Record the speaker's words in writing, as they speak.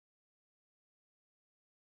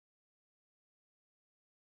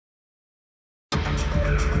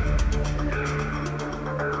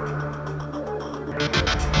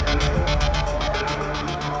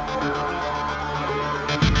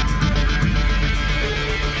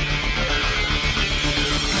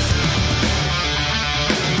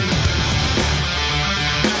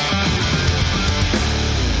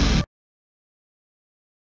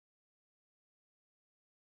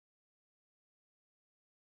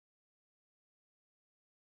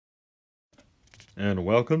And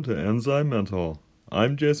welcome to ENZYMENTAL.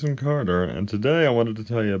 I'm Jason Carter, and today I wanted to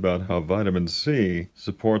tell you about how vitamin C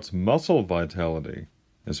supports muscle vitality,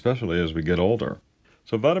 especially as we get older.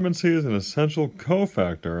 So vitamin C is an essential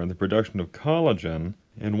cofactor in the production of collagen,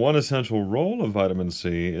 and one essential role of vitamin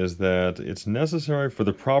C is that it's necessary for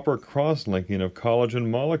the proper cross-linking of collagen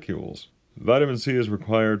molecules. Vitamin C is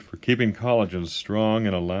required for keeping collagen strong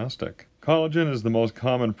and elastic. Collagen is the most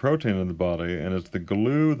common protein in the body, and it's the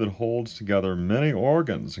glue that holds together many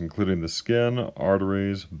organs, including the skin,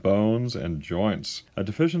 arteries, bones, and joints. A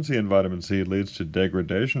deficiency in vitamin C leads to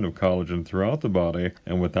degradation of collagen throughout the body,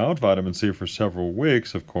 and without vitamin C for several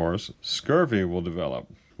weeks, of course, scurvy will develop.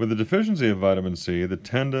 With a deficiency of vitamin C, the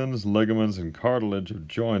tendons, ligaments, and cartilage of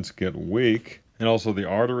joints get weak, and also the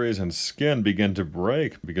arteries and skin begin to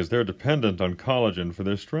break because they're dependent on collagen for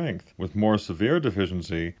their strength. With more severe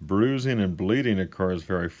deficiency, bruising and bleeding occurs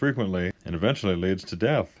very frequently and eventually leads to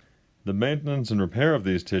death. The maintenance and repair of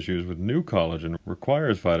these tissues with new collagen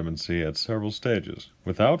requires vitamin C at several stages.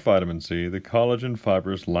 Without vitamin C, the collagen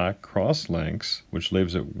fibers lack cross-links, which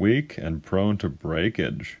leaves it weak and prone to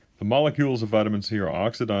breakage. The molecules of vitamin C are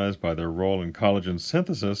oxidized by their role in collagen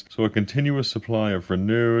synthesis, so a continuous supply of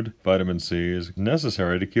renewed vitamin C is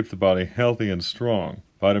necessary to keep the body healthy and strong.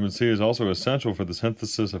 Vitamin C is also essential for the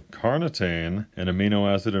synthesis of carnitine, an amino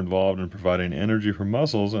acid involved in providing energy for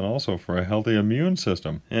muscles and also for a healthy immune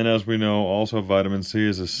system. And as we know, also vitamin C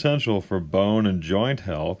is essential for bone and joint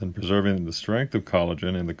health and preserving the strength of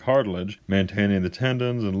collagen in the cartilage, maintaining the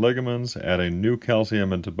tendons and ligaments, adding new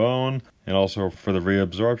calcium into bone, and also for the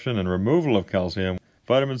reabsorption and removal of calcium.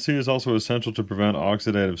 Vitamin C is also essential to prevent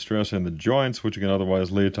oxidative stress in the joints, which can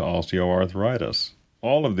otherwise lead to osteoarthritis.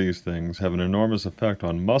 All of these things have an enormous effect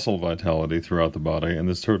on muscle vitality throughout the body, and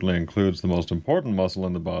this certainly includes the most important muscle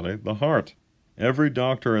in the body, the heart. Every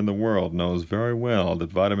doctor in the world knows very well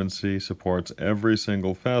that vitamin C supports every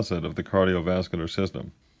single facet of the cardiovascular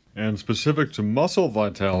system. And specific to muscle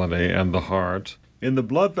vitality and the heart, in the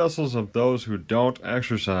blood vessels of those who don't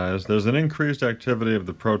exercise, there's an increased activity of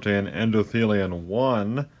the protein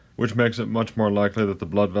endothelin-1, which makes it much more likely that the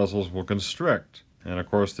blood vessels will constrict. And of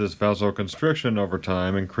course, this vasoconstriction over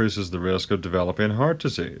time increases the risk of developing heart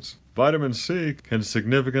disease. Vitamin C can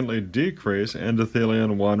significantly decrease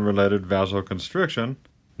endothelin-1 related vasoconstriction,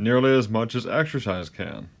 nearly as much as exercise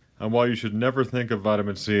can. And while you should never think of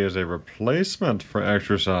vitamin C as a replacement for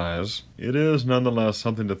exercise, it is nonetheless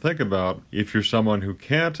something to think about if you're someone who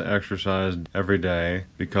can't exercise every day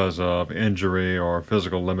because of injury or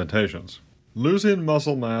physical limitations. Losing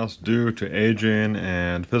muscle mass due to aging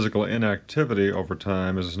and physical inactivity over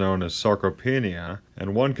time is known as sarcopenia,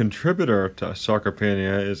 and one contributor to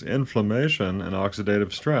sarcopenia is inflammation and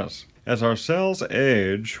oxidative stress. As our cells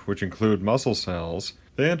age, which include muscle cells,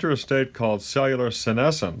 they enter a state called cellular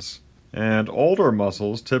senescence, and older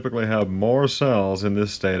muscles typically have more cells in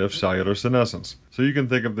this state of cellular senescence. So you can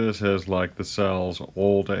think of this as like the cell's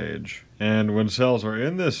old age. And when cells are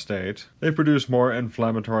in this state, they produce more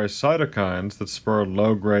inflammatory cytokines that spur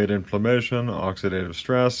low-grade inflammation, oxidative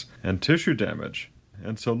stress, and tissue damage.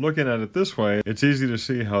 And so looking at it this way, it's easy to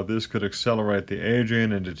see how this could accelerate the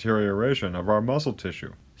aging and deterioration of our muscle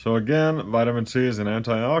tissue. So again, vitamin C is an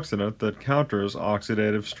antioxidant that counters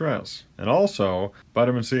oxidative stress. And also,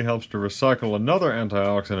 vitamin C helps to recycle another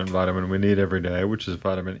antioxidant vitamin we need every day, which is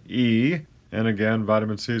vitamin E. And again,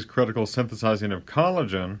 vitamin C's critical synthesizing of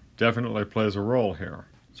collagen definitely plays a role here.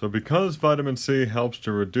 So because vitamin C helps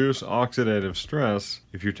to reduce oxidative stress,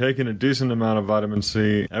 if you're taking a decent amount of vitamin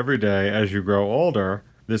C every day as you grow older,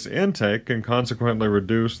 this intake can consequently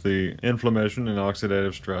reduce the inflammation and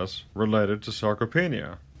oxidative stress related to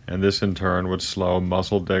sarcopenia, and this in turn would slow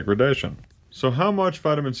muscle degradation. So how much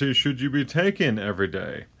vitamin C should you be taking every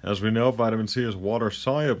day? As we know, vitamin C is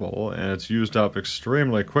water-soluble, and it's used up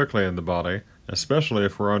extremely quickly in the body, especially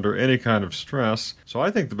if we're under any kind of stress. So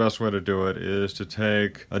I think the best way to do it is to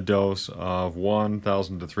take a dose of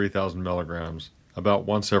 1,000 to 3,000 milligrams about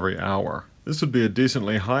once every hour. This would be a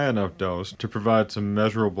decently high enough dose to provide some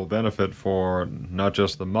measurable benefit for not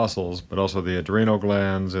just the muscles, but also the adrenal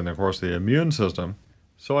glands and, of course, the immune system.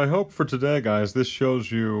 So I hope for today, guys, this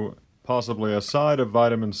shows you possibly a side of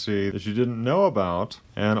vitamin C that you didn't know about,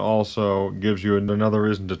 and also gives you another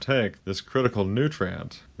reason to take this critical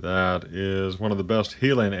nutrient that is one of the best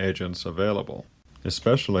healing agents available,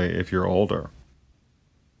 especially if you're older.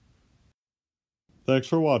 Thanks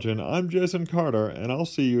for watching. I'm Jason Carter, and I'll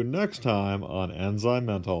see you next time on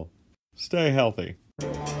ENZYMENTAL. Stay healthy.